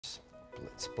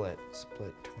Split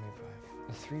 25.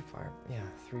 Three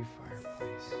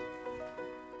fireplace.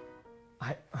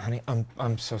 Honey,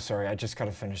 I'm so sorry. I just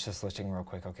gotta finish this listing real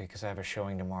quick, okay? Because I have a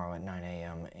showing tomorrow at 9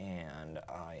 a.m. and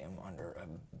I am under a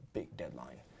big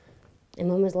deadline. And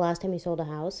when was the last time you sold a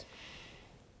house?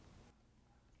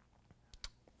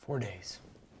 4 days.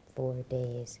 4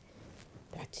 days.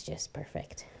 That's just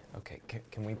perfect. Okay,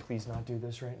 can we please not do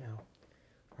this right now?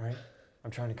 All right?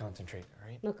 I'm trying to concentrate, all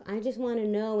right? Look, I just want to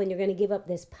know when you're going to give up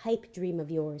this pipe dream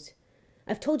of yours.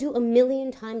 I've told you a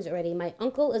million times already, my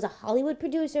uncle is a Hollywood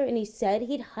producer and he said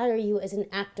he'd hire you as an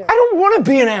actor. I don't want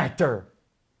to be an actor!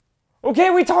 Okay,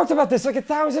 we talked about this like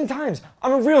 1,000 times.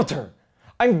 I'm a realtor.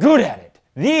 I'm good at it.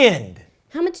 The end.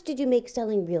 How much did you make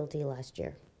selling realty last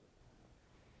year?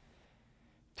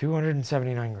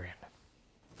 279 grand.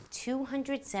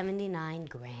 279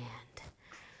 grand.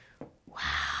 Wow.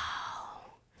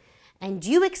 And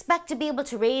do you expect to be able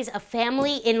to raise a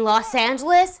family in Los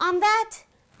Angeles on that?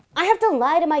 I have to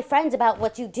lie to my friends about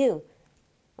what you do,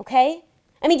 okay?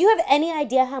 I mean, do you have any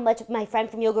idea how much my friend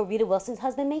from Yoga, Rita Wilson's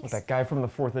husband, makes? What, that guy from the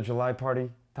 4th of July party,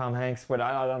 Tom Hanks? What,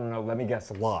 I don't know, let me guess,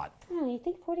 a lot. Oh, you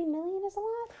think 40 million is a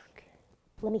lot? Okay.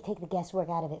 Let me take the guesswork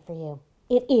out of it for you.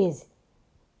 It is.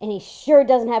 And he sure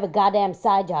doesn't have a goddamn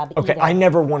side job Okay, either. I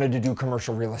never wanted to do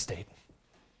commercial real estate.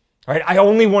 All right, I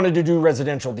only wanted to do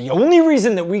residential. The only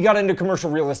reason that we got into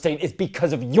commercial real estate is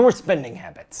because of your spending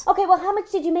habits. Okay, well, how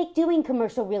much did you make doing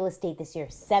commercial real estate this year?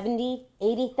 70,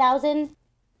 80,000?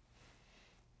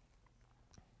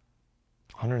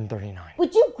 139.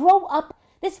 Would you grow up?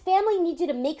 This family needs you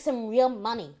to make some real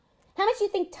money. How much do you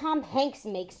think Tom Hanks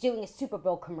makes doing a Super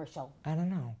Bowl commercial? I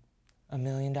don't know. $1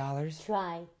 million?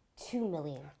 Try 2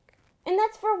 million. And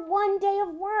that's for 1 day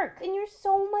of work. And you're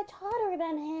so much hotter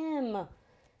than him.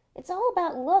 It's all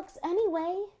about looks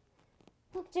anyway.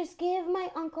 Look, just give my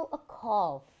uncle a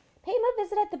call. Pay him a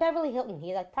visit at the Beverly Hilton.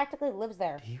 He practically lives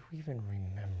there. Do you even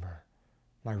remember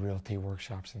my realty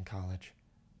workshops in college?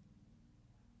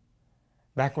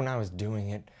 Back when I was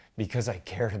doing it because I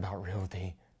cared about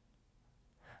realty.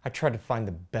 I tried to find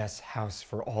the best house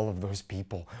for all of those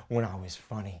people when I was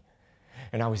funny.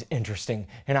 And I was interesting,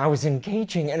 and I was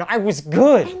engaging, and I was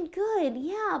good. And good,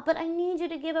 yeah, but I need you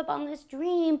to give up on this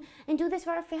dream and do this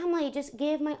for our family. Just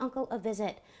give my uncle a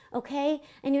visit, okay?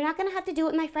 And you're not gonna have to do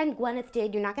what my friend Gwyneth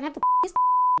did. You're not gonna have to his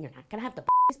you're not gonna have to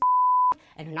his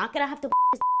and you're not gonna have to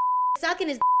his suck in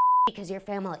his because you're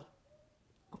family,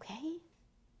 okay?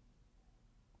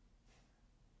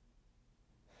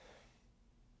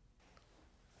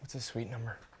 What's a sweet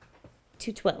number?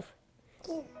 212.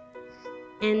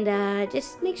 And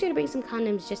just make sure to bring some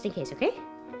condoms just in case, okay?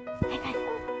 High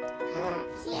five.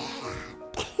 Yeah.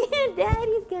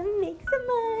 Daddy's gonna make some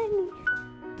money.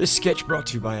 This sketch brought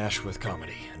to you by Ashworth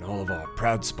Comedy and all of our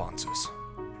proud sponsors.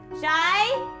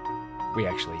 Shy? We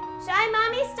actually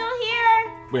Mommy's still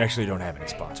here. don't have any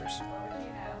sponsors.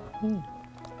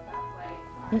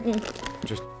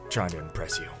 Just trying to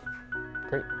impress you.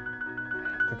 Great.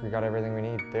 I think we got everything we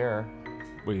need there.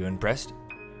 Were you impressed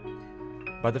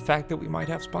by the fact that we might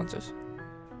have sponsors?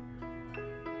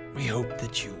 We hope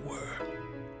that you were.